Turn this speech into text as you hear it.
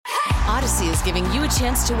Odyssey is giving you a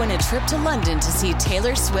chance to win a trip to London to see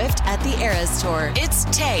Taylor Swift at the Eras Tour. It's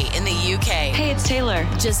Tay in the UK. Hey, it's Taylor.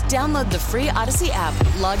 Just download the free Odyssey app,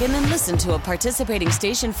 log in and listen to a participating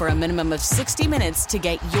station for a minimum of 60 minutes to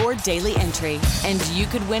get your daily entry. And you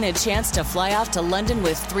could win a chance to fly off to London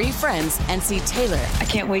with 3 friends and see Taylor. I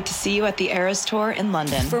can't wait to see you at the Eras Tour in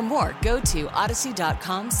London. For more, go to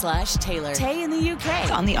odyssey.com/Taylor. Tay in the UK.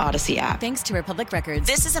 It's on the Odyssey app. Thanks to Republic Records.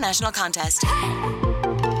 This is a national contest.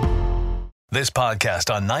 This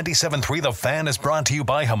podcast on 97.3 The Fan is brought to you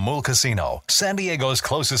by HouR Casino, San Diego's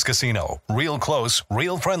closest casino. Real close,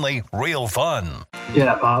 real friendly, real fun.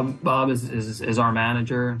 Yeah, Bob is our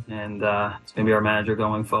manager, and it's going to be our manager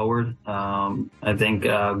going forward. I think,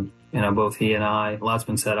 both he and I, a lot's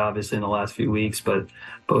been said obviously in the last few weeks, but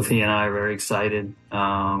both he and I are very excited,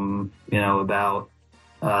 about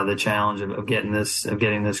the challenge of getting this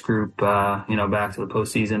group, back to the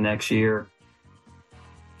postseason next year.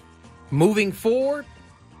 Moving forward,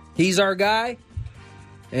 he's our guy.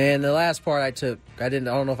 And the last part I don't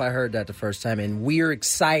know if I heard that the first time. And we're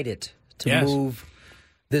excited to move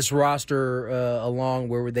this roster along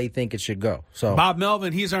where they think it should go. So Bob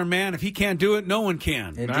Melvin, he's our man. If he can't do it, no one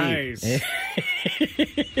can. Indeed. Nice.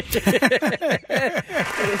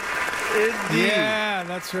 Yeah,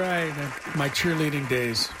 that's right. My cheerleading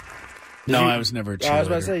days. No, I was never a cheerleader. I was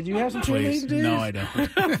about to say, do you have some cheerleading days? No, I don't.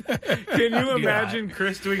 Can you imagine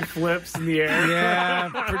Chris doing flips in the air? Yeah,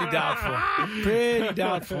 pretty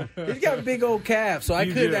doubtful. He's got a big old calf, so I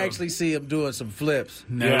could actually see him doing some flips.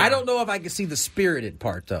 No. I don't know if I can see the spirited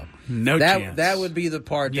part, though. No chance. That would be the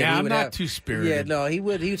part that he I'm would not have. too spirited. Yeah, no, he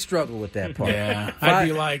would struggle with that part. Yeah, I'd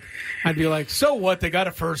be like, so what? They got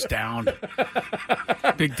a first down.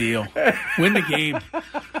 Big deal. Win the game.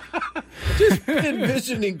 Just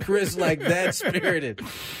envisioning Chris like that spirited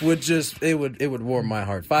would warm my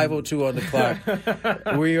heart. 5:02 on the clock.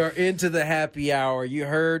 We are into the happy hour. You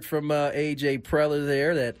heard from AJ Preller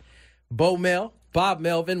there that Bob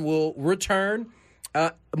Melvin will return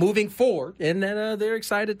moving forward, and then they're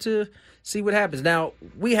excited to see what happens. Now,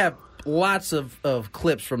 we have lots of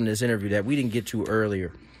clips from this interview that we didn't get to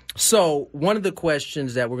earlier. So one of the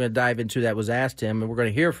questions that we're going to dive into that was asked him, and we're going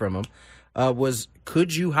to hear from him, was,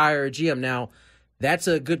 could you hire a GM? Now, that's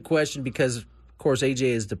a good question because, of course, AJ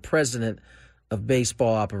is the president of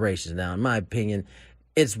baseball operations. Now, in my opinion,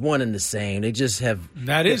 it's one and the same. They just have...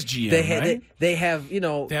 That is GM, right? They have,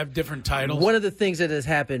 They have different titles. One of the things that has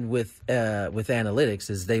happened with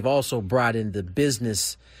analytics is they've also brought in the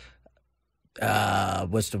business...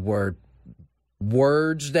 what's the word?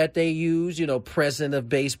 Words that they use, president of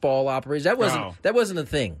baseball operations. That wasn't a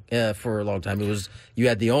thing for a long time. It was, you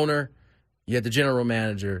had the owner... You had the general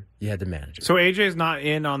manager. You had the manager. So AJ's not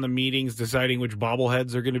in on the meetings deciding which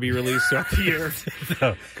bobbleheads are going to be released throughout the year?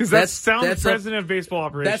 Because that's president of baseball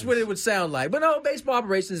operations. That's what it would sound like. But no, baseball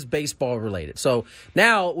operations is baseball related. So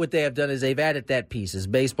now what they have done is they've added that piece is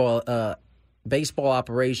baseball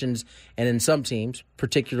operations. And in some teams,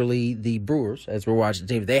 particularly the Brewers, as we're watching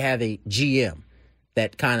the team, they have a GM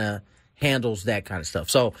that kind of handles that kind of stuff.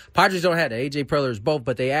 So Padres don't have that. AJ Preller is both,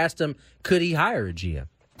 but they asked him, could he hire a GM?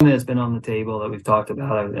 That's been on the table that we've talked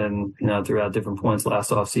about and throughout different points last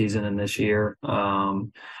offseason and this year.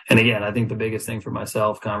 And again, I think the biggest thing for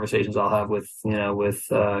myself, conversations I'll have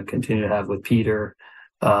continue to have with Peter.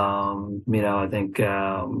 I think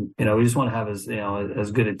we just want to have as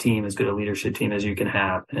good a team, as good a leadership team as you can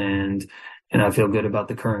have. And I feel good about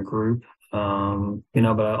the current group. But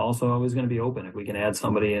I also always going to be open if we can add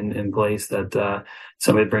somebody in place that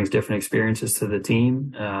somebody brings different experiences to the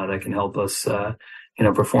team that can help us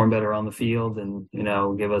perform better on the field and,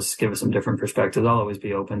 give us some different perspectives. I'll always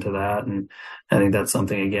be open to that. And I think that's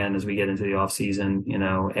something, again, as we get into the off season,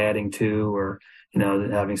 adding to or,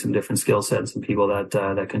 having some different skill sets and people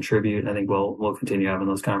that contribute. I think we'll continue having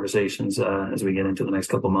those conversations as we get into the next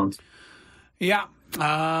couple of months. Yeah.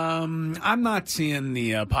 I'm not seeing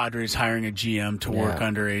the Padres hiring a GM to work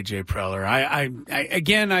under AJ Preller. I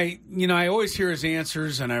always hear his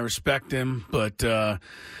answers and I respect him, but,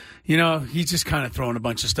 he's just kind of throwing a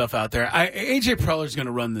bunch of stuff out there. AJ Preller's going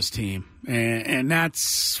to run this team, and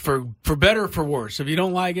that's for better or for worse. If you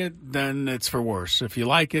don't like it, then it's for worse. If you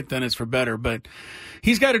like it, then it's for better. But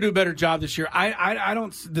he's got to do a better job this year. I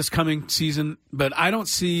don't this coming season, but I don't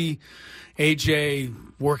see AJ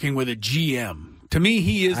working with a GM. To me,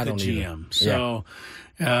 he is the GM. Either. So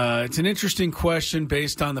it's an interesting question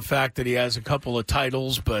based on the fact that he has a couple of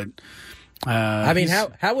titles, but.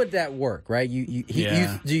 How would that work, right?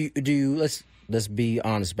 Let's be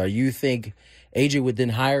honest about it. You think AJ would then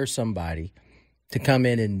hire somebody to come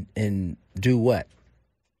in and do what?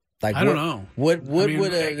 Like, I don't know. What would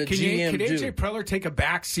the GM do? Could AJ Preller take a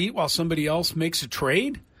back seat while somebody else makes a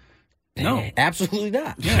trade? No, absolutely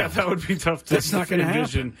not. Yeah, that would be tough to That's not going to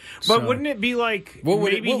envision. But wouldn't it be like what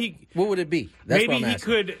would it be? That's maybe he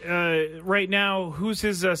could right now. Who's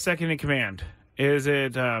his second in command? Is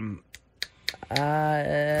it Fred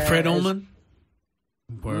Ullman?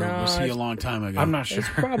 Was he a long time ago? I'm not sure. It's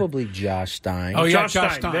probably Josh Stein. Oh, yeah,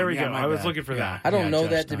 Josh Stein. There we go. I was looking for that. I don't know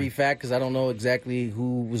that to be fact because I don't know exactly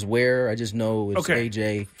who was where. I just know it's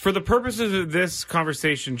AJ. For the purposes of this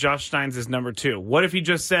conversation, Josh Stein's is number 2. What if he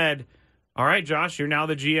just said, all right, Josh, you're now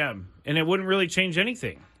the GM, and it wouldn't really change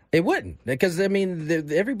anything? It wouldn't because, I mean,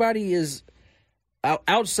 everybody is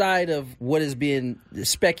outside of what is being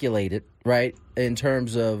speculated, right, in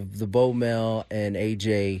terms of the Bomel and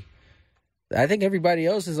AJ. I think everybody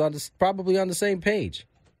else is probably on the same page.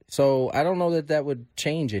 So I don't know that would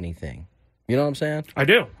change anything. You know what I'm saying? I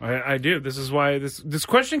do. I do. This is why this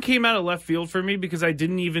question came out of left field for me because I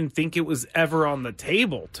didn't even think it was ever on the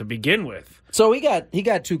table to begin with. So he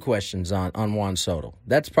got 2 questions on Juan Soto.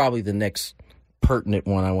 That's probably the next pertinent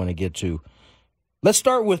one I want to get to. Let's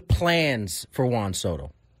start with plans for Juan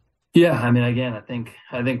Soto. Yeah, I mean, again, I think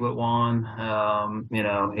with Juan,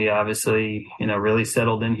 he obviously, really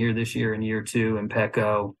settled in here this year in year 2 in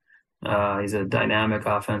Petco. He's a dynamic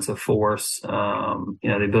offensive force. The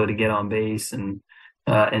ability to get on base and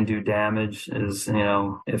do damage is,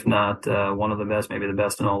 if not one of the best, maybe the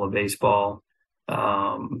best in all of baseball.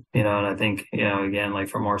 And I think, again, like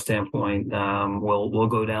from our standpoint, we'll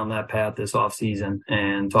go down that path this offseason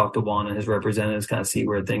and talk to Juan and his representatives, kind of see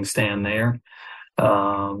where things stand there.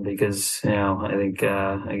 Because, I think,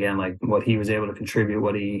 again, like what he was able to contribute,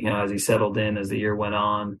 what he, as he settled in as the year went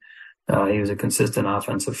on, he was a consistent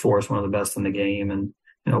offensive force, one of the best in the game. And,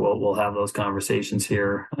 we'll have those conversations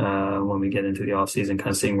here, when we get into the offseason,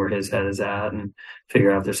 kind of seeing where his head is at and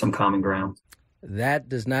figure out if there's some common ground. That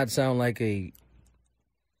does not sound like a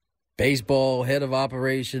baseball head of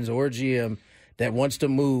operations or GM that wants to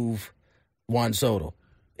move Juan Soto.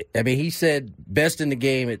 I mean, he said best in the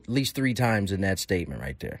game at least 3 times in that statement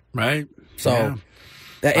right there. Right. So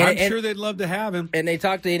I'm sure they'd love to have him. And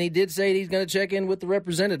he did say he's going to check in with the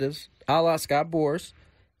representatives, a la Scott Boras,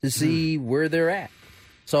 to see where they're at.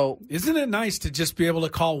 So isn't it nice to just be able to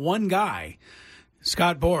call one guy,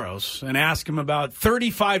 Scott Boras, and ask him about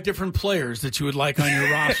 35 different players that you would like on your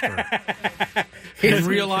roster? And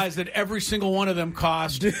realize that every single one of them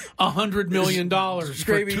cost $100 million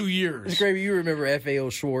for 2 years. Gravy, you remember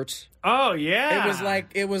FAO Schwartz? Oh yeah,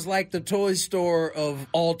 it was like the toy store of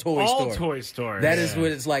all toy stores. All toy stores. That is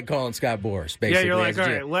what it's like calling Scott Boras. Basically, yeah. You're like, all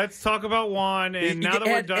right, let's talk about Juan. And now that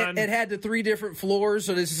we're done, it had the 3 different floors,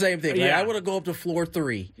 so it's the same thing. Like, I want to go up to floor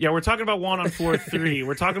 3. Yeah, we're talking about Juan on floor 3.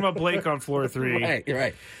 We're talking about Blake on floor 3.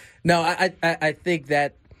 Right. No, I think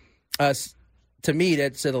that to me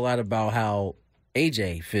that said a lot about how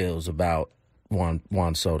AJ feels about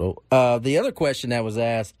Juan Soto. The other question that was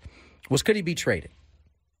asked was, could he be traded?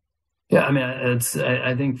 Yeah, I mean,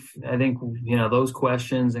 I think those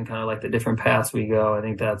questions and kind of like the different paths we go. I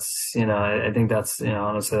think that's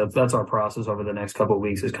honestly that's our process over the next couple of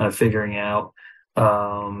weeks is kind of figuring out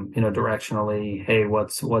directionally, hey,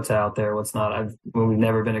 what's out there, what's not. We've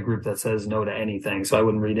never been a group that says no to anything, so I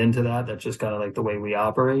wouldn't read into that. That's just kind of like the way we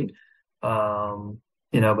operate.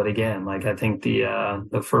 But again, like I think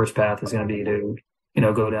the first path is going to be to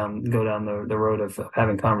go down the road of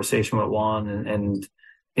having conversation with Juan and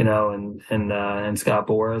Scott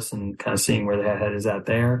Boras and kind of seeing where the head is at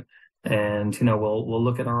there. And, we'll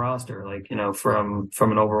look at our roster, like, from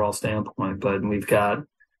an overall standpoint, but we've got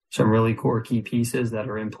some really core key pieces that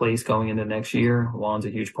are in place going into next year. Juan's a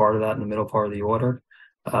huge part of that in the middle part of the order.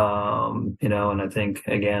 And I think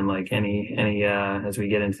again, like any as we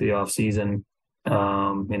get into the off season,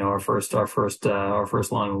 our first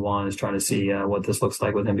line with Juan is trying to see what this looks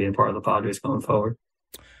like with him being part of the Padres going forward.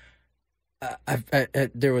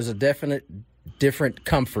 There was a different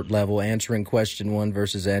comfort level answering question 1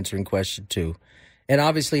 versus answering question 2. And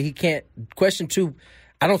obviously he can't. Question 2,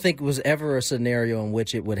 I don't think was ever a scenario in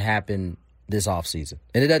which it would happen this offseason.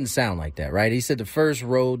 And it doesn't sound like that, right? He said the first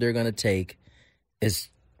road they're going to take is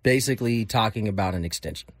basically talking about an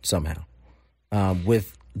extension somehow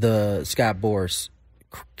with the Scott Boras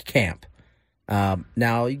camp.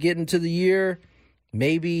 Now you get into the year,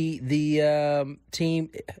 maybe the team,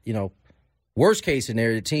 worst case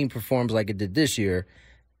scenario, the team performs like it did this year.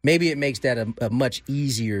 Maybe it makes that a much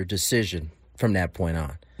easier decision from that point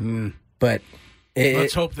on. But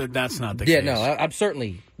let's hope that that's not the case. Yeah, no, I'm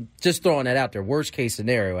certainly just throwing that out there. Worst case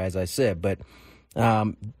scenario, as I said, but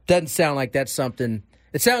doesn't sound like that's something.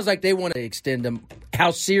 It sounds like they want to extend them.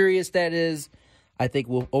 How serious that is, I think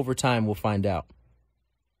over time we'll find out.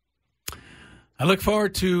 I look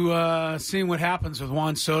forward to seeing what happens with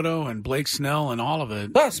Juan Soto and Blake Snell and all of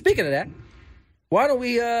it. Well, speaking of that, why don't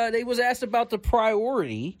we? They was asked about the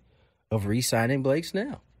priority of re-signing Blake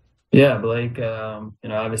Snell. Yeah, Blake,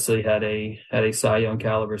 obviously had a Cy Young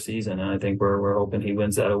caliber season, and I think we're hoping he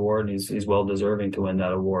wins that award, and he's well deserving to win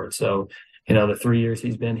that award. So, the 3 years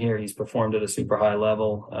he's been here, he's performed at a super high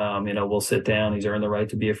level. We'll sit down. He's earned the right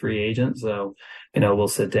to be a free agent, so we'll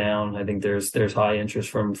sit down. I think there's high interest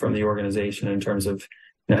from the organization in terms of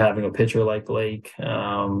having a pitcher like Blake.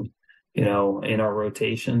 In our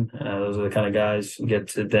rotation, those are the kind of guys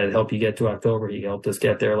that help you get to October. He helped us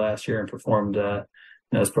get there last year and performed.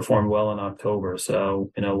 Has performed well in October.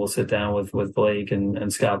 So, we'll sit down with Blake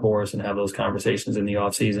and Scott Boras and have those conversations in the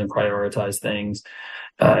offseason, prioritize things,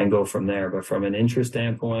 and go from there. But from an interest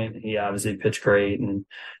standpoint, he obviously pitched great. And,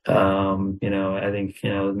 I think,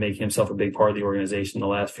 making himself a big part of the organization the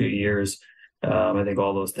last few years, I think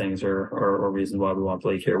all those things are reasons why we want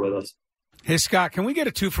Blake here with us. Hey, Scott, can we get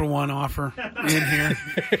a 2-for-1 offer in here?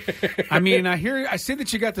 I see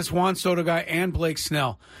that you got this Juan Soto guy and Blake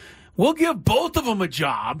Snell. We'll give both of them a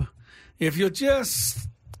job if you'll just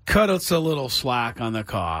cut us a little slack on the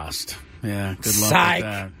cost. Yeah, good luck with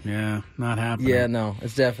that. Yeah, not happening. Yeah, no,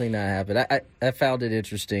 it's definitely not happening. I found it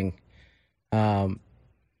interesting.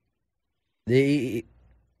 They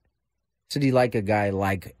said he like a guy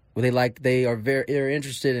like they're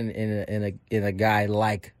interested in a guy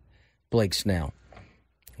like Blake Snell.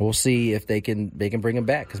 We'll see if they can bring him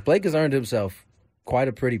back, because Blake has earned himself quite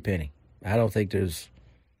a pretty penny. I don't think there's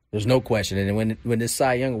no question. And when this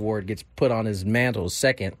Cy Young award gets put on his mantle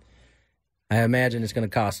second, I imagine it's going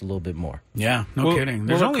to cost a little bit more. Yeah, no kidding.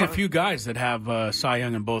 There's only a few guys that have Cy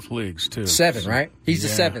Young in both leagues, too. 7, right? He's the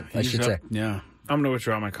 7th, I should say. Yeah. I'm going to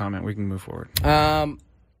withdraw my comment. We can move forward. You're going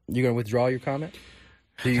to withdraw your comment?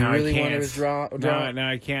 Do you really want to withdraw? No,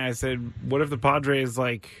 I can't. I said, what if the Padres,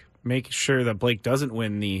 make sure that Blake doesn't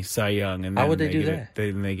win the Cy Young, and then how would they do that?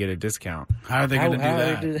 Then they get a discount. How are they going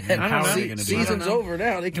to do that? How are they going to do that? Season's over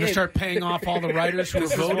now. They're going to start paying off all the writers who are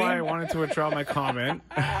voting. That's why I wanted to withdraw my comment.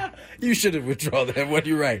 You should have withdrawn that one.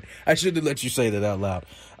 You're right. I should have let you say that out loud.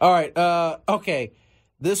 All right. Okay.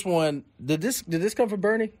 This one, did this come from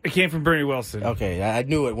Bernie? It came from Bernie Wilson. Okay, I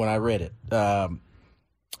knew it when I read it.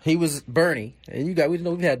 He was Bernie, and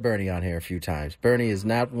we've had Bernie on here a few times. Bernie is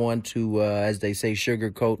not one to, as they say,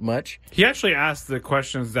 sugarcoat much. He actually asked the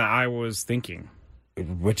questions that I was thinking,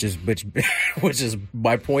 which is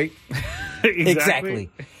my point. Exactly.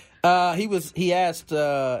 He asked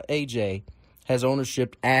AJ, has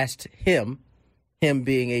ownership asked him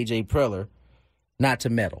being AJ Preller, not to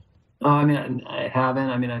meddle? I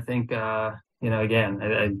haven't. I think again,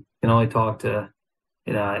 I can only talk to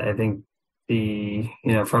I think.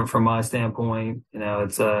 From my standpoint,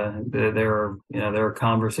 it's there are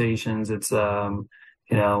conversations. It's I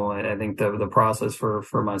think the process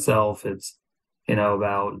for myself, it's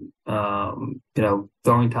about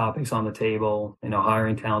throwing topics on the table,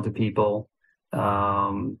 hiring talented people,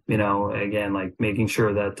 again, making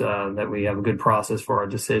sure that we have a good process for our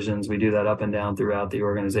decisions. We do that up and down throughout the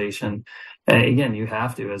organization. And again, you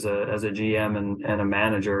have to as a GM and a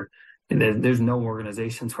manager. There's no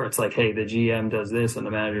organizations where it's like, hey, the GM does this and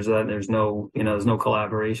the manager's that. And there's no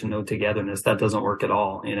collaboration, no togetherness. That doesn't work at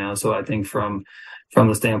all. So I think from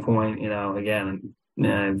the standpoint, again,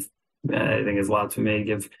 I think there's lots for me.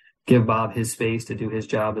 Give Bob his space to do his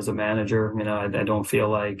job as a manager. I don't feel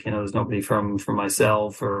like, there's nobody from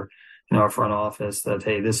myself or, our front office that,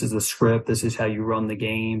 hey, this is the script. This is how you run the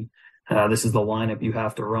game. This is the lineup you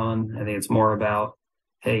have to run. I think it's more about,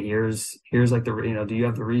 hey, here's do you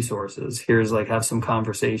have the resources? Here's have some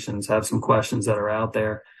conversations, have some questions that are out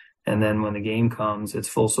there. And then when the game comes, it's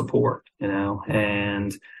full support,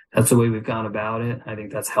 and that's the way we've gone about it. I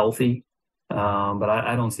think that's healthy. But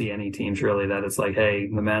I don't see any teams really that it's like, hey,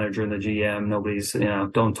 the manager and the GM, nobody's,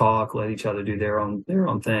 don't talk, let each other do their own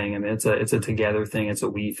thing. It's a together thing. It's a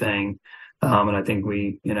we thing. And I think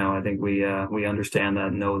we understand that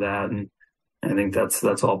and know that. And I think that's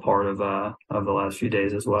all part of the last few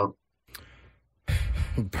days as well.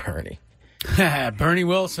 Bernie. Bernie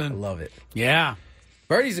Wilson. I love it. Yeah.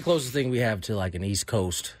 Bernie's the closest thing we have to an East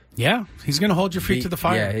Coast. Yeah, he's going to hold your feet to the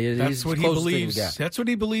fire. Yeah, that's what he believes. That's what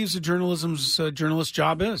he believes a journalist's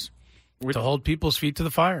job is. To hold people's feet to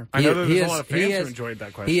the fire. I know there's a lot of fans who enjoyed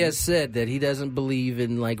that question. He has said that he doesn't believe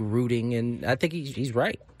in rooting, and I think he's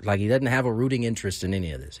right. He doesn't have a rooting interest in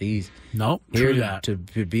any of this. He's here to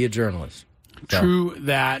be a journalist. True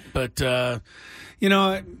that, but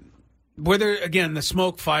whether, again, the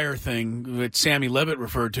smoke fire thing that Sammy Levitt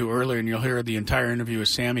referred to earlier, and you'll hear the entire interview with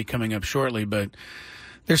Sammy coming up shortly, but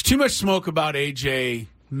there's too much smoke about AJ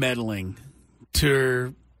meddling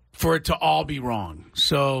for it to all be wrong.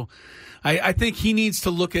 So I think he needs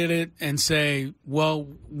to look at it and say, well,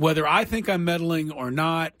 whether I think I'm meddling or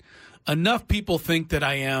not, enough people think that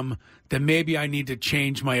I am, that maybe I need to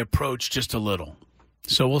change my approach just a little.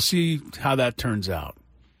 So we'll see how that turns out.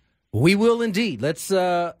 We will indeed. Let's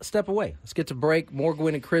step away. Let's get to break. More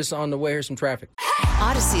Gwynn and Chris on the way. Here's some traffic.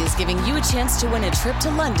 Odyssey is giving you a chance to win a trip to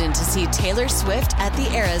London to see Taylor Swift at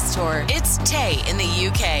the Eras Tour. It's Tay in the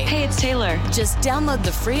UK. Hey, it's Taylor. Just download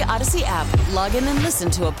the free Odyssey app, log in and listen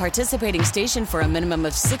to a participating station for a minimum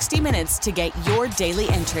of 60 minutes to get your daily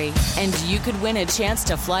entry. And you could win a chance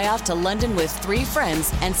to fly off to London with 3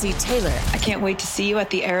 friends and see Taylor. I can't wait to see you at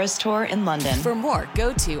the Eras Tour in London. For more,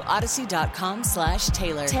 go to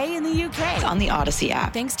odyssey.com/Taylor. Tay in the UK. It's on the Odyssey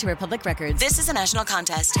app. Thanks to Republic Records. This is a national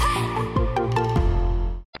contest.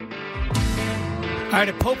 All right,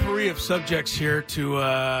 a potpourri of subjects here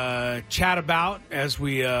to chat about as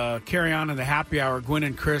we carry on in the happy hour. Gwynn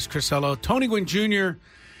and Chris Ello, Tony Gwynn Jr.,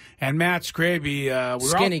 and Matt Scraby.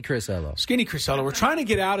 Chris Ello. Skinny Chris Ello. We're trying to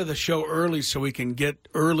get out of the show early so we can get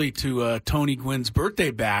early to Tony Gwynn's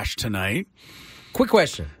birthday bash tonight. Quick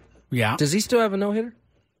question. Yeah. Does he still have a no-hitter?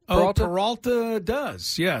 Peralta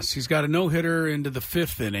does, yes. He's got a no-hitter into the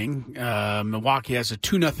 5th inning. Milwaukee has a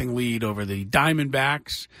 2-0 lead over the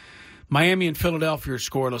Diamondbacks. Miami and Philadelphia are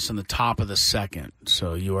scoreless in the top of the 2nd.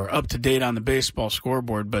 So you are up to date on the baseball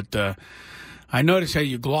scoreboard. But I noticed how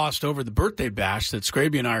you glossed over the birthday bash that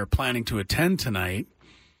Scraby and I are planning to attend tonight.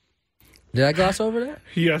 Did I gloss over that?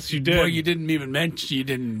 Yes, you did. Well, you didn't even mention, you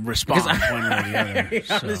didn't respond one way or the other.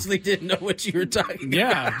 I honestly didn't know what you were talking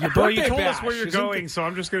about. Yeah. Well, you told us where you're going, so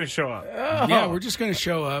I'm just going to show up. Oh. Yeah, we're just going to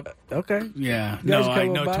show up. Okay. Yeah. No, I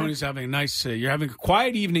know Tony's having a nice, you're having a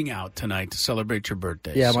quiet evening out tonight to celebrate your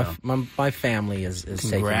birthday. Yeah, so. my family is taking me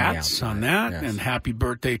out. Congrats on that, yes. And happy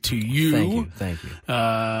birthday to you. Thank you.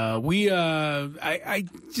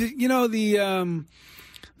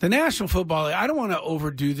 The National Football League, I don't want to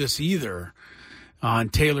overdo this either on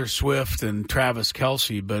Taylor Swift and Travis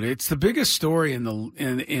Kelce, but it's the biggest story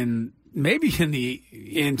in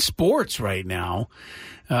sports right now,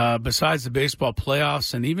 besides the baseball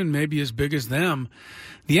playoffs and even maybe as big as them.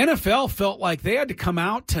 The NFL felt like they had to come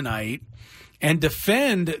out tonight and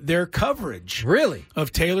defend their coverage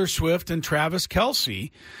of Taylor Swift and Travis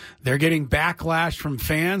Kelce. They're getting backlash from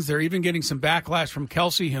fans. They're even getting some backlash from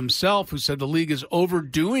Kelce himself, who said the league is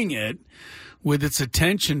overdoing it with its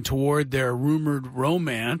attention toward their rumored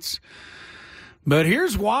romance. But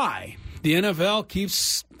here's why. The NFL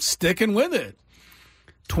keeps sticking with it.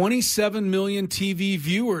 27 million TV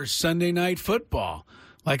viewers Sunday Night Football.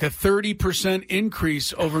 Like a 30%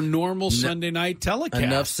 increase over normal Sunday night telecast.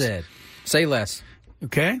 Enough said. Say less.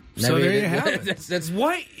 Okay, so there you have it. That's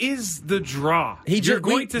what is the draw? You're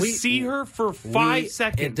going to see her for 5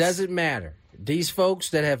 seconds. It doesn't matter. These folks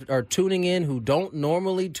that are tuning in who don't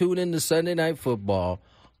normally tune into Sunday Night Football,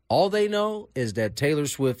 all they know is that Taylor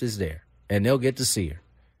Swift is there, and they'll get to see her.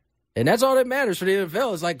 And that's all that matters for the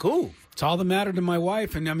NFL. It's like, cool. It's all that mattered to my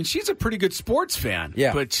wife. And, I mean, she's a pretty good sports fan.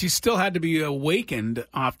 Yeah. But she still had to be awakened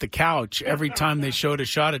off the couch every time they showed a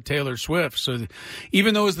shot at Taylor Swift. So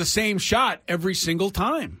even though it was the same shot every single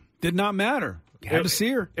time, did not matter. Had to see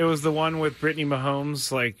her. It was the one with Brittany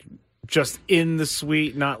Mahomes, like, just in the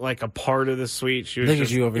suite, not like a part of the suite. She was Look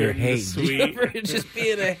just at you over here hating. Just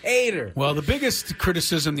being a hater. Well, the biggest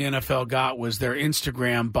criticism the NFL got was their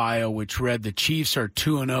Instagram bio, which read, the Chiefs are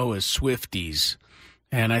 2-0 as Swifties.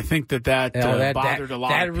 And I think that bothered a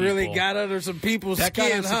lot of people. That really got under some people's skin,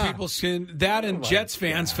 got under some people's skin. That and Jets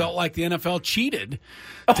fans felt like the NFL cheated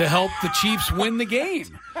to help the Chiefs win the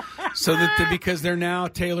game. So that because they're now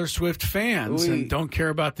Taylor Swift fans and don't care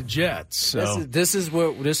about the Jets. So this is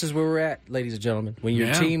where we're at, ladies and gentlemen. When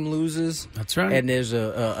your team loses, that's right, and there's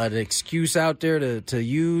an excuse out there to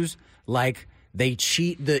use, like they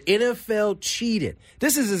cheat. The NFL cheated.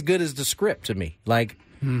 This is as good as the script to me. Like.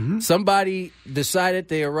 Mm-hmm. Somebody decided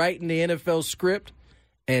they are writing the NFL script,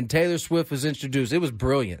 and Taylor Swift was introduced. It was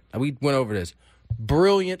brilliant. We went over this.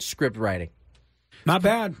 Brilliant script writing. Not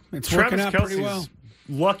bad. It's working out pretty well.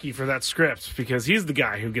 Lucky for that script because he's the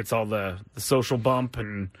guy who gets all the social bump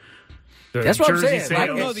and the That's what I'm saying. Sales. I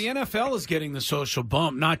don't know. The NFL is getting the social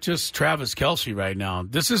bump, not just Travis Kelce right now.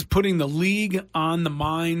 This is putting the league on the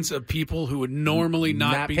minds of people who would normally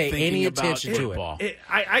not be pay thinking any about attention football.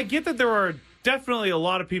 I get that there are definitely a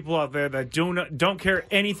lot of people out there that don't care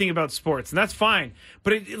anything about sports, and that's fine.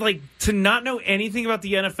 But to not know anything about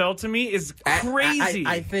the NFL to me is crazy.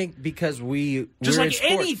 I think because we're like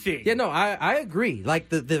in anything. Yeah, no, I agree. Like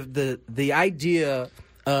the idea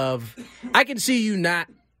of I can see you not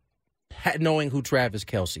knowing who Travis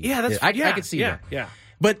Kelce is. Yeah, I can see that. Yeah.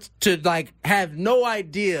 But to have no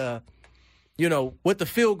idea, what the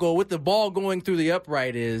field goal, what the ball going through the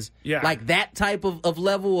upright is, like that type of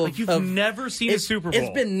level of... You've never seen a Super Bowl.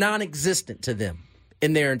 It's been non-existent to them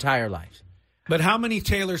in their entire lives. But how many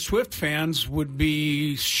Taylor Swift fans would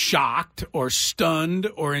be shocked or stunned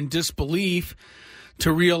or in disbelief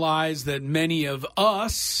to realize that many of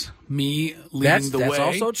us, me leading the way...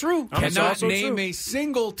 That's also true. Cannot name a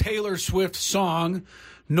single Taylor Swift song...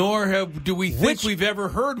 Nor do we think we've ever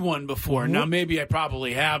heard one before. Now, maybe I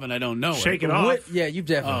probably have, and I don't know Shake It Off. Yeah, you've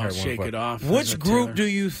definitely heard one. Shake before. It Off. Which group do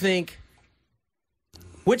you think,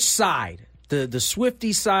 which side, the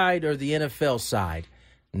Swiftie side or the NFL side,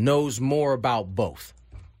 knows more about both?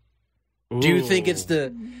 Ooh. Do you think it's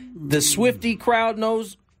the Swiftie crowd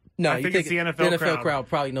knows? No, I think it's the NFL crowd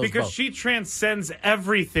probably knows because both. she transcends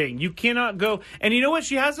everything. You cannot go, and you know what?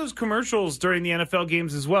 She has those commercials during the NFL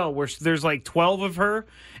games as well, where there's like 12 of her.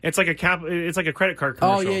 It's like a credit card commercial.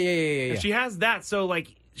 Oh yeah. And she has that, so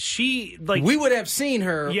we would have seen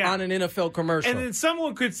her on an NFL commercial, and then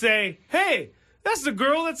someone could say, "Hey, that's the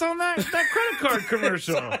girl that's on that credit card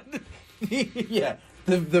commercial." Yeah.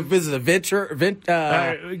 The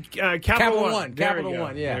Capital One. Capital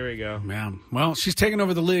One, yeah. There we go. Yeah. Well, she's taking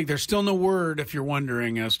over the league. There's still no word, if you're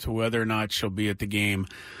wondering, as to whether or not she'll be at the game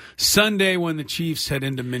Sunday when the Chiefs head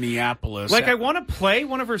into Minneapolis. I want to play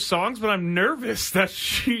one of her songs, but I'm nervous that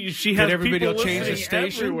she has everybody people will change the listening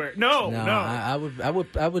station? everywhere. No. I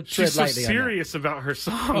would tread She's so lightly serious about her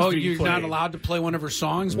songs. Oh, being you're played. not allowed to play one of her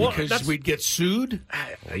songs because we'd get sued?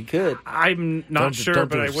 You could. I'm not sure,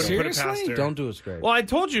 but I wouldn't put it past her. Don't do it straight. Well, I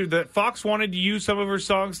told you that Fox wanted to use some of her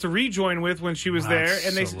songs to rejoin with when she was there,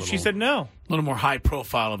 and she said no. A little more high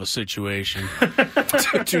profile of a situation.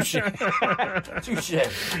 Touche.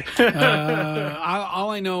 All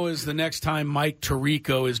I know is the next time Mike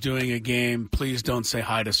Tirico is doing a game, please don't say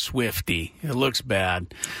hi to Swiftie. It looks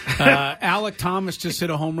bad. Alec Thomas just hit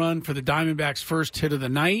a home run for the Diamondbacks' first hit of the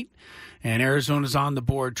night, and Arizona's on the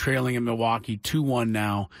board, trailing in Milwaukee 2-1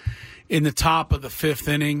 now in the top of the fifth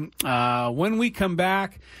inning. When we come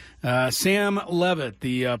back, Sam Levitt,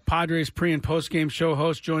 the Padres pre- and post-game show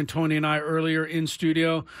host, joined Tony and I earlier in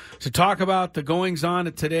studio to talk about the goings-on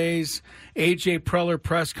at today's AJ Preller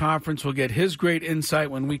press conference. We'll get his great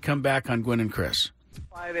insight when we come back on Gwynn and Chris.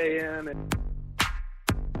 5 a.m.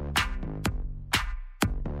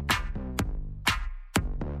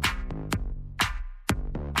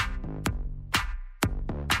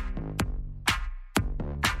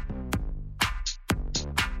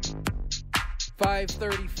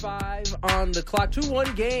 5:35 on the clock.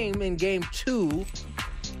 2-1 game in Game 2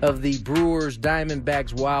 of the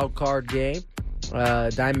Brewers-Diamondbacks wild card game.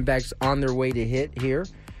 Diamondbacks on their way to hit here.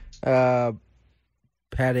 Had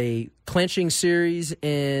a clinching series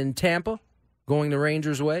in Tampa, going the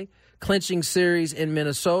Rangers' way. Clinching series in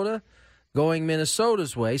Minnesota, going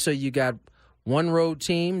Minnesota's way. So you got one road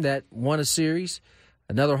team that won a series,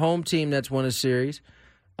 another home team that's won a series.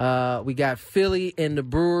 We got Philly and the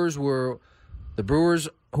Brewers, where the Brewers,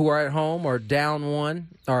 who are at home, are down one,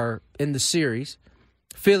 are in the series.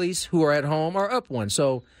 Phillies, who are at home, are up one.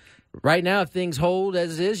 So right now, if things hold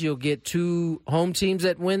as is, you'll get two home teams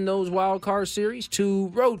that win those wild card series, two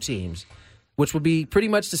road teams, which will be pretty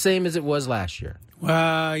much the same as it was last year.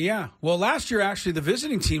 Yeah. Well, last year, actually, the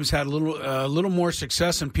visiting teams had a little more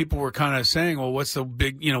success, and people were kind of saying, well, what's the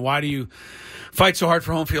big, why do you fight so hard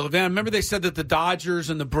for home field advantage? Remember they said that the Dodgers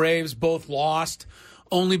and the Braves both lost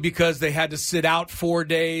only because they had to sit out 4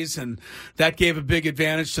 days, and that gave a big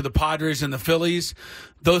advantage to the Padres and the Phillies.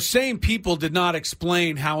 Those same people did not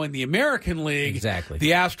explain how in the American League,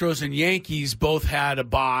 the Astros and Yankees both had a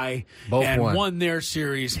bye and won their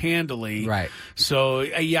series handily. Right. So,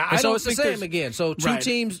 so it's the same again. So two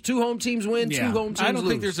home teams win, two home teams lose. I don't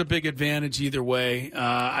think there's a big advantage either way.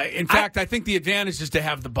 In fact, I think the advantage is to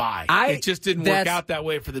have the bye. It just didn't work out that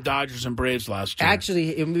way for the Dodgers and Braves last year.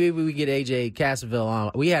 Actually, maybe we get AJ Cassaville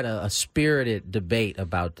on. We had a spirited debate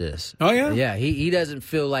about this. Oh, yeah? Yeah, he doesn't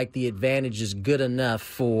feel like the advantage is good enough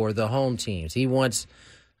for the home teams. He wants...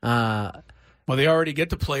 well, they already get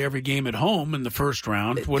to play every game at home in the first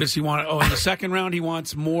round. What does he want? Oh, in the second round, he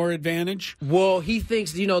wants more advantage? Well, he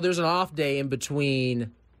thinks, there's an off day in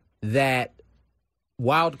between that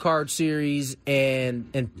wild card series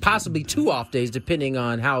and possibly 2 off days, depending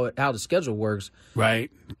on how the schedule works.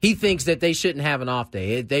 Right. He thinks that they shouldn't have an off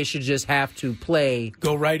day. They should just have to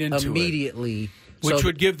go right into immediately. It. Which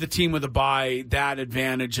would give the team with a bye that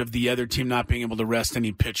advantage of the other team not being able to rest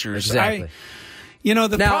any pitchers. Exactly. I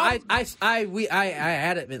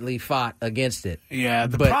adamantly fought against it. Yeah,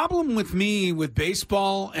 the problem with me with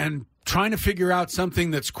baseball and trying to figure out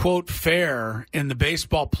something that's, quote, fair in the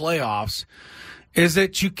baseball playoffs is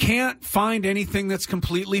that you can't find anything that's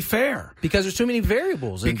completely fair. Because there's too many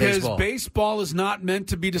variables in baseball. Because baseball is not meant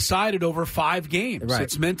to be decided over 5 games. Right.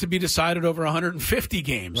 It's meant to be decided over 150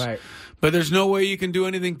 games. Right. But there's no way you can do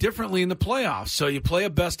anything differently in the playoffs. So you play a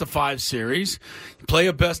best-of-5 series, you play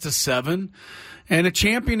a best-of-7, and a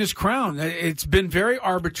champion is crowned. It's been very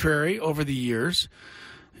arbitrary over the years.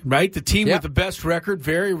 Right? The team with the best record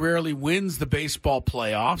very rarely wins the baseball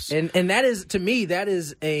playoffs. And that is, to me, that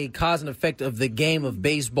is a cause and effect of the game of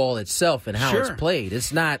baseball itself and how it's played.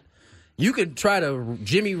 It's not, you can try to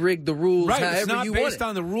Jimmy rig the rules however you want. It's not based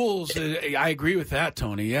on the rules. I agree with that,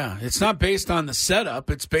 Tony, yeah. It's not based on the setup.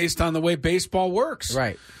 It's based on the way baseball works.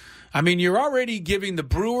 Right. I mean, you're already giving the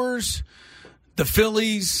Brewers, the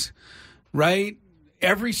Phillies, right,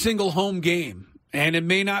 every single home game. And it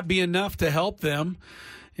may not be enough to help them.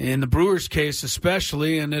 In the Brewers' case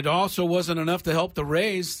especially, and it also wasn't enough to help the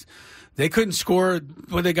Rays. They couldn't score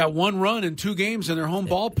when they got 1 run in 2 games in their home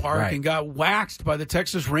ballpark and got waxed by the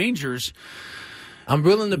Texas Rangers. I'm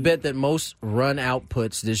willing to bet that most run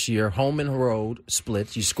outputs this year, home and road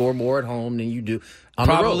splits, you score more at home than you do on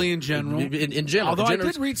the road. Probably in general. In general. Although I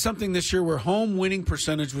did read something this year where home winning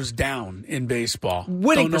percentage was down in baseball.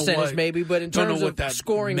 Winning percentage maybe, but in terms of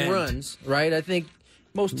scoring runs, right, I think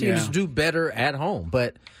most teams do better at home,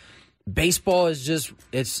 but baseball is just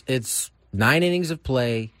it's 9 innings of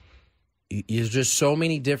play. There's just so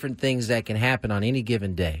many different things that can happen on any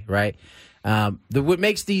given day, right? What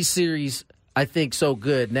makes these series, I think, so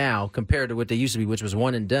good now compared to what they used to be, which was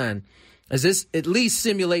one and done, is this at least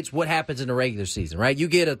simulates what happens in the regular season, right? You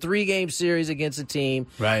get a 3-game series against a team,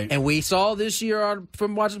 right? And we saw this year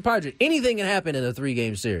from watching the Padres, anything can happen in a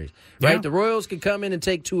 3-game series, right? Yeah. The Royals can come in and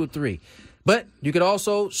take 2 or 3. But you could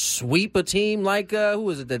also sweep a team like, who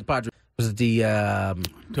was it that the Padres? Was it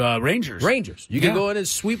the Rangers? Rangers. You can go in and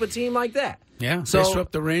sweep a team like that. Yeah, so, they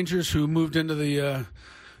swept the Rangers, who moved into the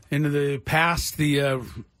past the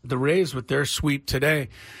Rays with their sweep today.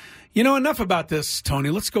 You know, enough about this, Tony.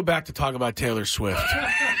 Let's go back to talk about Taylor Swift.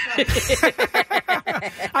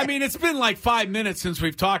 I mean, it's been like 5 minutes since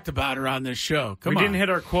we've talked about her on this show. We didn't hit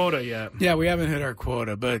our quota yet. Yeah, we haven't hit our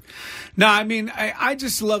quota. But, no, I mean, I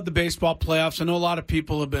just love the baseball playoffs. I know a lot of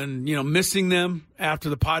people have been, missing them after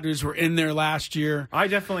the Padres were in there last year. I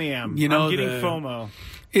definitely am. I'm getting FOMO.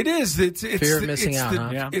 It is. It's fear of missing out, huh?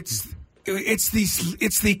 Yeah. It's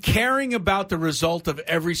the caring about the result of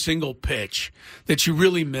every single pitch that you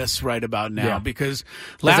really miss right about now, because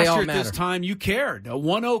last year at this time you cared. A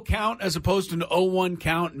 1-0 count as opposed to an 0-1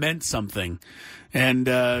 count meant something, and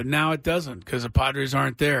now it doesn't because the Padres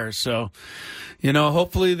aren't there. So,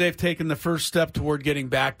 hopefully they've taken the first step toward getting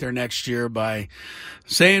back there next year by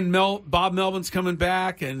saying Bob Melvin's coming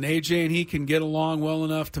back and AJ and he can get along well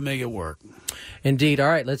enough to make it work. Indeed. All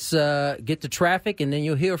right, let's get to traffic, and then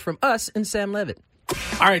you'll hear from us and Sam Levitt.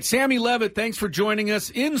 All right, Sammy Levitt, thanks for joining us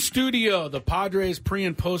in studio, the Padres pre-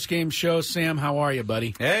 and post-game show. Sam, how are you,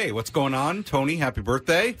 buddy? Hey, what's going on? Tony, happy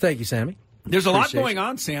birthday. Thank you, Sammy. There's a lot going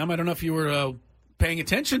on, Sam. I don't know if you were paying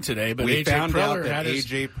attention today, but we AJ found Preller out that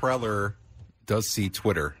AJ Preller does see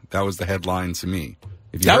Twitter. That was the headline to me.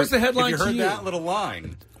 Was the headline to you? If you heard that little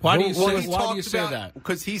line. Why do you say that?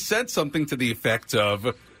 Because he said something to the effect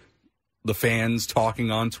of the fans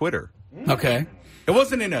talking on Twitter. Okay. It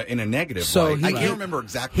wasn't in a negative way. I can't remember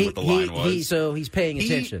exactly what the line was. So he's paying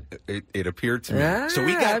attention. It appeared to me.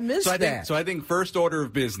 I missed that. So I think first order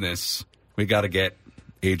of business, we got to get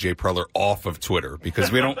AJ Preller off of Twitter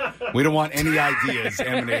because we don't want any ideas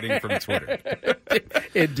emanating from Twitter.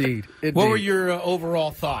 Indeed. What were your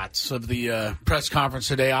overall thoughts of the press conference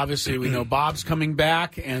today? Obviously, we know Bob's coming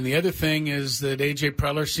back, and the other thing is that AJ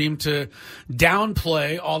Preller seemed to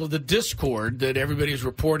downplay all of the discord that everybody's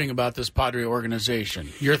reporting about this Padre organization.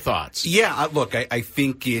 Your thoughts? Yeah, look, I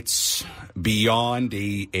think it's beyond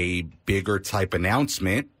a bigger type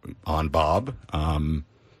announcement on Bob.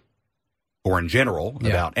 Or in general,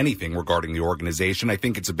 about anything regarding the organization. I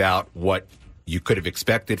think it's about what you could have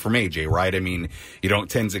expected from AJ, right? I mean, you don't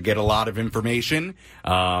tend to get a lot of information.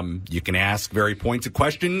 You can ask very pointed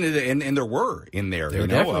questions, and there were in there.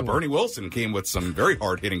 Bernie Wilson came with some very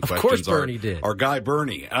hard-hitting questions. Of course Bernie did. Our guy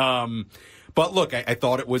Bernie. But look, I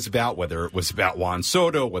thought it was about whether it was about Juan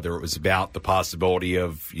Soto, whether it was about the possibility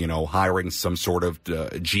of, hiring some sort of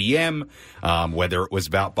GM, whether it was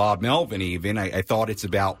about Bob Melvin even. I thought it's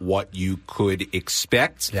about what you could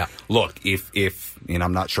expect. Yeah. Look, if and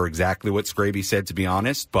I'm not sure exactly what Scraby said, to be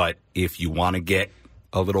honest, but if you want to get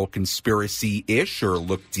a little conspiracy-ish or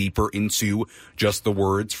look deeper into just the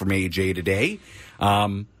words from AJ today,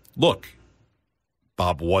 look,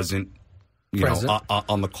 Bob wasn't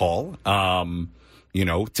on the call,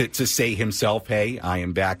 to say himself, hey, I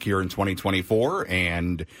am back here in 2024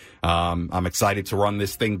 and I'm excited to run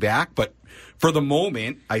this thing back. But for the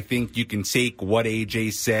moment, I think you can take what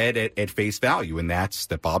AJ said at face value, and that's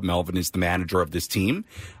that Bob Melvin is the manager of this team.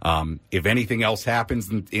 If anything else happens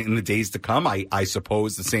in the days to come, I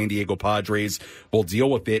suppose the San Diego Padres will deal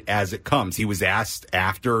with it as it comes. He was asked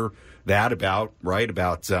after that about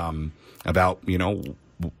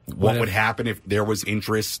what would happen if there was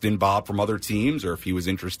interest in Bob from other teams, or if he was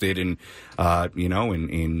interested in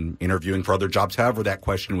interviewing for other jobs, however that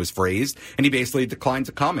question was phrased, and he basically declined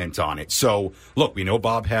to comment on it. So, look, we know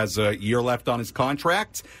Bob has a year left on his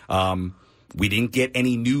contract. We didn't get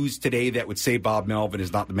any news today that would say Bob Melvin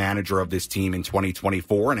is not the manager of this team in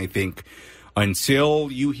 2024, and I think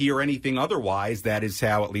until you hear anything otherwise, that is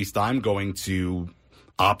how at least I'm going to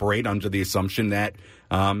operate, under the assumption that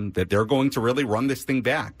that they're going to really run this thing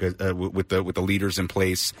back with the leaders in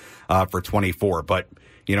place for 24. But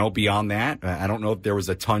beyond that, I don't know if there was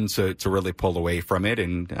a ton to really pull away from it,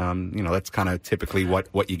 and that's kind of typically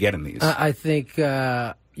what you get in these. I think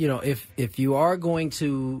if you are going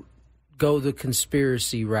to go the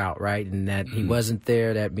conspiracy route, right, and that he wasn't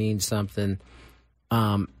there, that means something.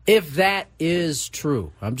 If that is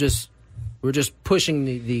true, we're just pushing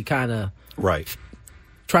the kind of right.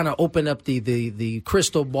 Trying to open up the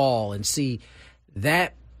crystal ball and see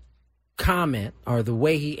that comment or the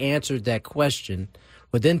way he answered that question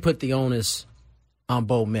would then put the onus on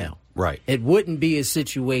Bo Mel. Right. It wouldn't be a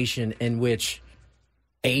situation in which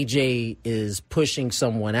AJ is pushing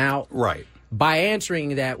someone out. Right. By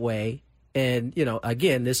answering that way, and,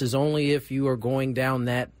 again, this is only if you are going down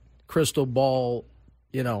that crystal ball,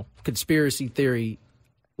 conspiracy theory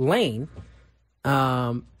lane,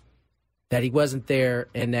 that he wasn't there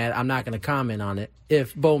and that I'm not going to comment on it.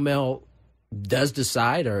 If Bo Mel does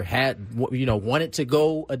decide or wanted to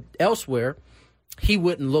go elsewhere, he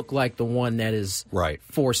wouldn't look like the one that is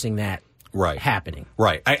forcing that happening.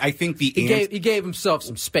 Right. I think he gave himself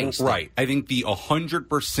some space. Right. There. I think the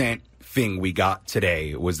 100% thing we got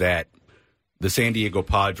today was that the San Diego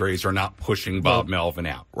Padres are not pushing Bob Melvin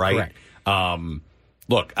out, right? Correct.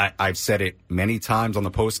 Look, I've said it many times on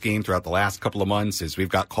the post game throughout the last couple of months as we've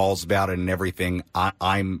got calls about it and everything.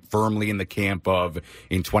 I'm firmly in the camp of,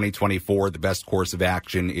 in 2024, the best course of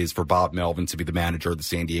action is for Bob Melvin to be the manager of the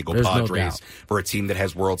San Diego Padres for a team that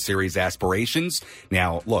has World Series aspirations.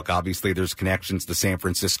 Now, look, obviously there's connections to San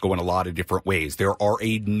Francisco in a lot of different ways. There are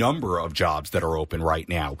a number of jobs that are open right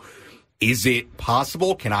now. Is it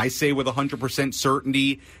possible? Can I say with 100%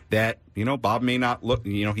 certainty that, Bob may not look,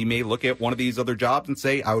 he may look at one of these other jobs and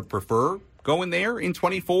say, I would prefer going there in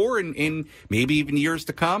 24 and maybe even years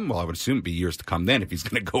to come? Well, I would assume it'd be years to come then if he's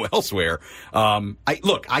going to go elsewhere.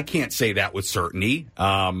 I can't say that with certainty.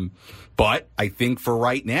 But I think for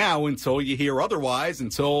right now, until you hear otherwise,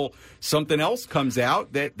 until something else comes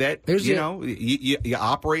out, that you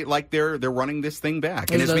operate like they're running this thing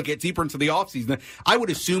back. And as we get deeper into the offseason, I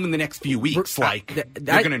would assume in the next few weeks, you're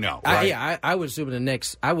going to know. Right? I would assume in the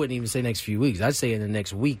next. I wouldn't even say next few weeks. I'd say in the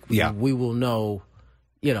next week, we will know.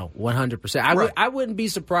 100%. I wouldn't be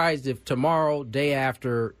surprised if tomorrow, day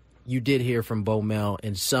after, you did hear from Bo Mel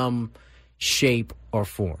in some shape or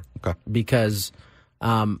form. Okay, because.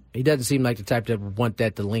 He doesn't seem like the type that would want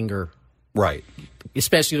that to linger. Right.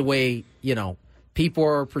 Especially the way, people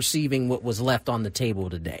are perceiving what was left on the table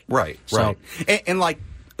today. Right, right. And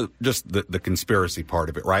just the conspiracy part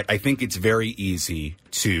of it, right? I think it's very easy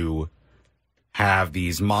to have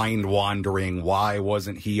these mind-wandering, why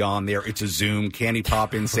wasn't he on there? It's a Zoom. Can he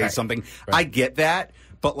pop in, say something? Right. I get that.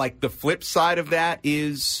 But, the flip side of that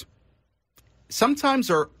is... Sometimes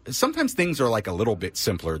things are a little bit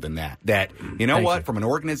simpler than that. That from an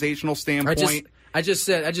organizational standpoint, I just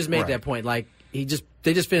made that point. They just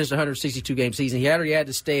finished a 162 game season. He already had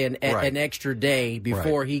to stay an extra day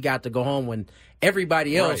before he got to go home when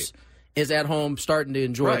everybody else is at home starting to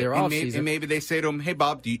enjoy their offseason. And maybe they say to him, "Hey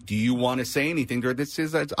Bob, do you want to say anything?"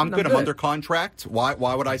 I'm good. I'm under contract. Why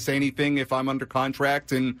would I say anything if I'm under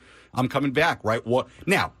contract and I'm coming back? Right.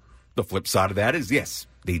 Now the flip side of that is yes.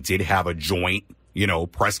 They did have a joint,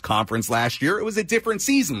 press conference last year. It was a different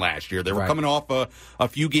season last year. They were coming off a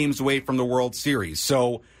few games away from the World Series.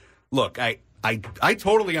 So, look, I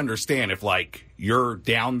totally understand if, like, you're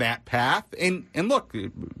down that path. And look,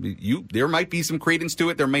 there might be some credence to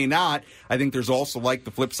it. There may not. I think there's also, like,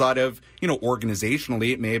 the flip side of,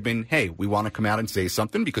 organizationally, it may have been, hey, we want to come out and say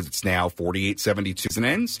something because it's now 48-72 and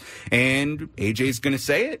ends. And AJ's going to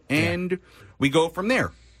say it, and we go from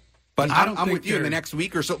there. But I'm with you in the next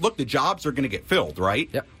week or so. Look, the jobs are going to get filled, right?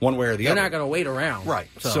 Yep. One way or the other. They're not going to wait around. Right.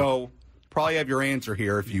 So probably have your answer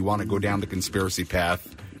here if you want to go down the conspiracy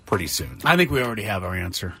path pretty soon. I think we already have our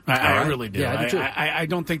answer. I really do. Yeah, I do too. I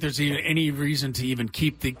don't think there's even any reason to even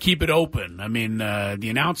keep it open. I mean, the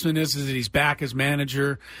announcement is that he's back as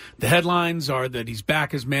manager. The headlines are that he's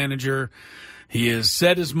back as manager. He has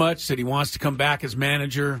said as much that he wants to come back as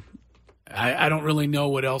manager. I don't really know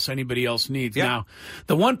what else anybody else needs. Yeah. Now,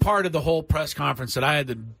 the one part of the whole press conference that I had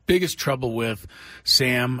the biggest trouble with,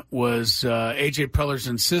 Sam, was AJ Preller's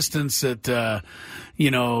insistence that,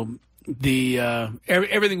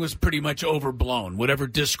 everything was pretty much overblown. Whatever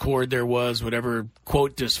discord there was, whatever,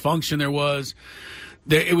 quote, dysfunction there was,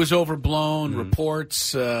 it was overblown.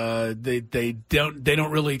 Reports, they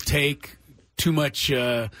don't really take too much,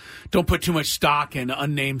 don't put too much stock in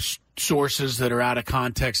unnamed sources that are out of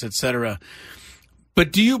context, etc.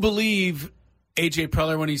 But do you believe AJ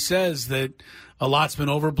Preller when he says that a lot's been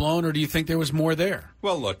overblown, or do you think there was more there?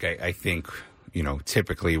 Well, look, I think,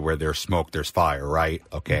 typically where there's smoke, there's fire, right?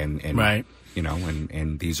 Okay, and right.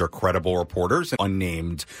 And these are credible reporters,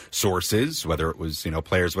 unnamed sources, whether it was,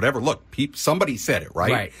 players, whatever. Look, somebody said it,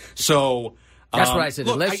 right? Right. So that's what I said.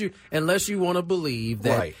 Look, unless you want to believe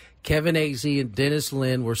that right. Kevin Acey and Dennis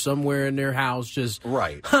Lynn were somewhere in their house just,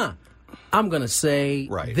 right. I'm going to say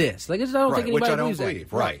this. Like, I don't think anybody which I don't believes believe.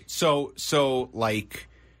 that. Right. So like,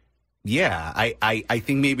 yeah, I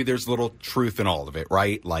think maybe there's a little truth in all of it,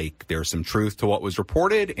 right? Like, there's some truth to what was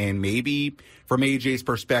reported, and maybe from AJ's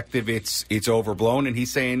perspective, it's overblown, and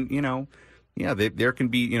he's saying, there can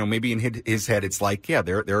be, maybe in his head, it's like, yeah,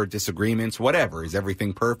 there are disagreements, whatever. Is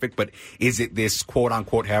everything perfect? But is it this, quote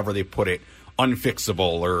unquote, however they put it,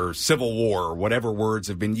 unfixable or civil war or whatever words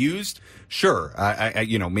have been used? Sure.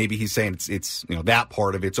 Maybe he's saying it's that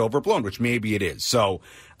part of it's overblown, which maybe it is. So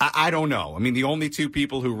I don't know. I mean, the only two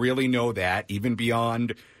people who really know that, even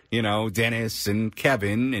beyond, Dennis and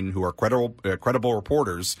Kevin, and who are credible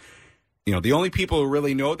reporters, the only people who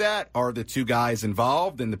really know that are the two guys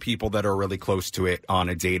involved and the people that are really close to it on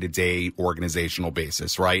a day-to-day organizational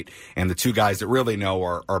basis, right? And the two guys that really know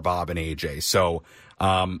are Bob and AJ. So,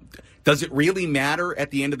 does it really matter at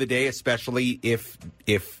the end of the day, especially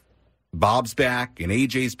if Bob's back and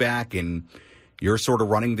AJ's back and you're sort of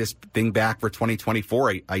running this thing back for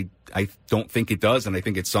 2024? I don't think it does, and I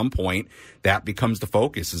think at some point that becomes the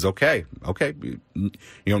focus. Is okay,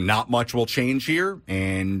 not much will change here,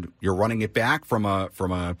 and you're running it back from a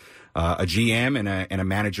GM and a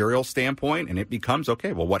managerial standpoint, and it becomes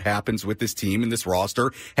okay. Well, what happens with this team and this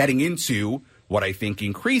roster heading into what I think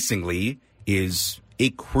increasingly is a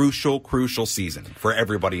crucial season for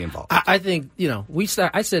everybody involved? I think,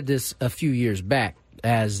 I said this a few years back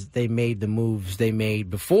as they made the moves they made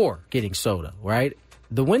before getting Soto, right?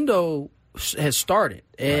 The window has started,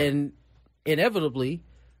 and inevitably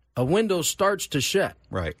a window starts to shut.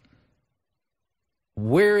 Right.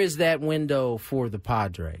 Where is that window for the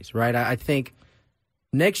Padres, right? I think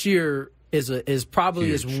next year is probably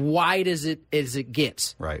huge, as wide as it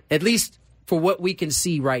gets. Right. At least for what we can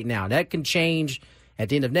see right now. That can change at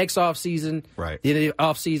the end of next offseason, right? The end of the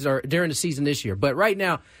offseason or during the season this year. But right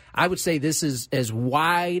now, I would say this is as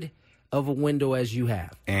wide of a window as you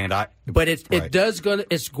have. But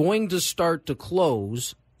it's going to start to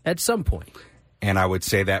close at some point. And I would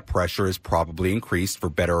say that pressure is probably increased, for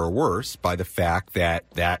better or worse, by the fact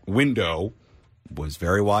that window was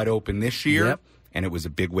very wide open this year. Yep. And it was a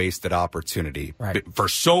big wasted opportunity for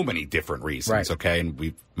so many different reasons. Right. Okay.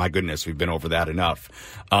 And my goodness, we've been over that enough.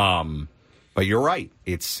 But you're right.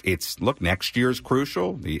 It's look, next year is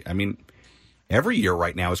crucial. Every year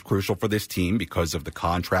right now is crucial for this team because of the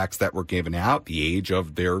contracts that were given out, the age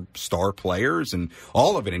of their star players, and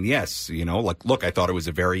all of it. And yes, look, I thought it was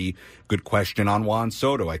a very good question on Juan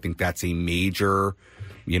Soto. I think that's a major,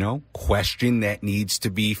 question that needs to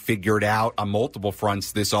be figured out on multiple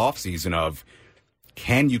fronts this offseason of,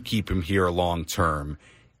 can you keep him here long term?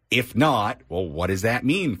 If not, well, what does that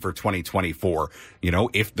mean for 2024?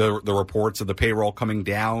 If the reports of the payroll coming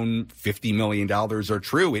down $50 million are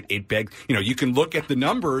true, it begs, you can look at the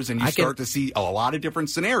numbers and start to see a lot of different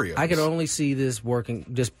scenarios. I could only see this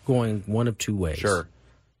just going one of two ways. Sure.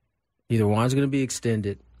 Either Juan's going to be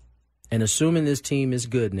extended, and assuming this team is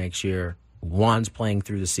good next year, Juan's playing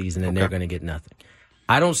through the season and they're going to get nothing.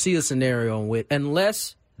 I don't see a scenario in which,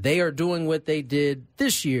 unless they are doing what they did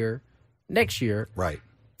this year, next year. Right.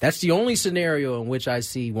 That's the only scenario in which I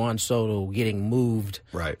see Juan Soto getting moved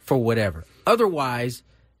right. for whatever. Otherwise,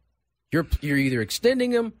 you're either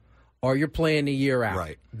extending him or you're playing the year out.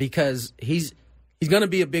 Right. Because he's going to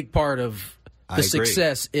be a big part of the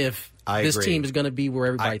success if this team is going to be where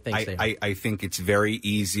everybody thinks they are. I think it's very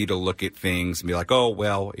easy to look at things and be like, oh,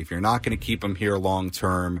 well, if you're not going to keep him here long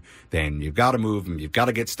term, then you've got to move him. You've got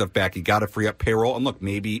to get stuff back. You got to free up payroll. And look,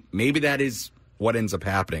 maybe that is what ends up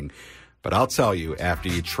happening. But I'll tell you, after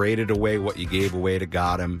you traded away what you gave away to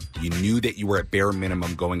got him, you knew that you were at bare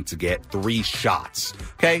minimum going to get 3 shots.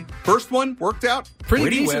 Okay, first one worked out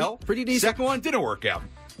pretty well. Pretty decent. Second one didn't work out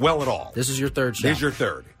well at all. This is your third shot. This is your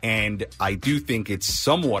third. And I do think it's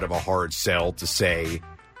somewhat of a hard sell to say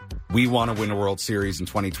we want to win a World Series in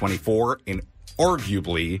 2024, and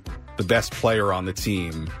arguably the best player on the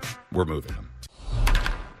team, we're moving him.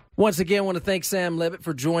 Once again, I want to thank Sam Levitt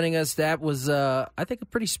for joining us. That was, I think, a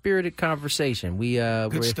pretty spirited conversation.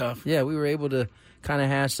 Good stuff. Yeah, we were able to kind of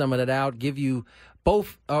hash some of that out, give you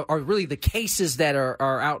both, or really the cases that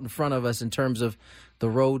are out in front of us in terms of the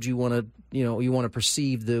road you want to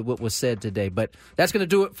perceive what was said today. But that's going to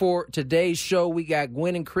do it for today's show. We got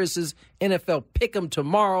Gwynn and Chris's NFL Pick'em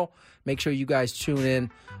tomorrow. Make sure you guys tune in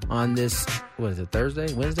on this, what is it,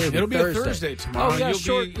 Thursday? Wednesday? It'll be a Thursday tomorrow. Oh, yeah,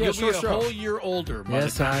 you'll be a whole year older.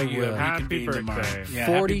 Yes, I will. Happy birthday. Yeah,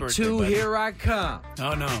 42, happy birthday, here I come.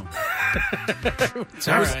 Oh, no. It's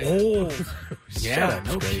all right. Old. Yeah,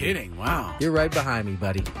 no kidding. Wow. You're right behind me,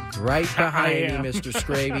 buddy. Right behind me, Mr.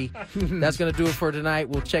 Scraby. That's going to do it for tonight.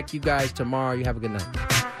 We'll check you guys tomorrow. You have a good night.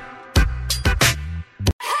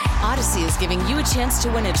 Odyssey is giving you a chance to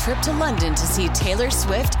win a trip to London to see Taylor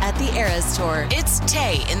Swift at the Eras Tour. It's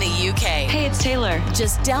Tay in the UK. Hey, it's Taylor.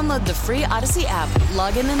 Just download the free Odyssey app,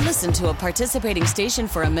 log in and listen to a participating station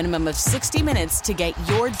for a minimum of 60 minutes to get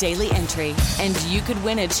your daily entry. And you could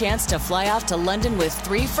win a chance to fly off to London with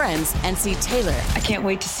 3 friends and see Taylor. I can't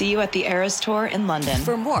wait to see you at the Eras Tour in London.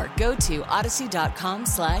 For more, go to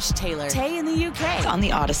odyssey.com/Taylor. Tay in the UK. It's on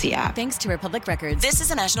the Odyssey app. Thanks to Republic Records. This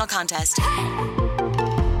is a national contest.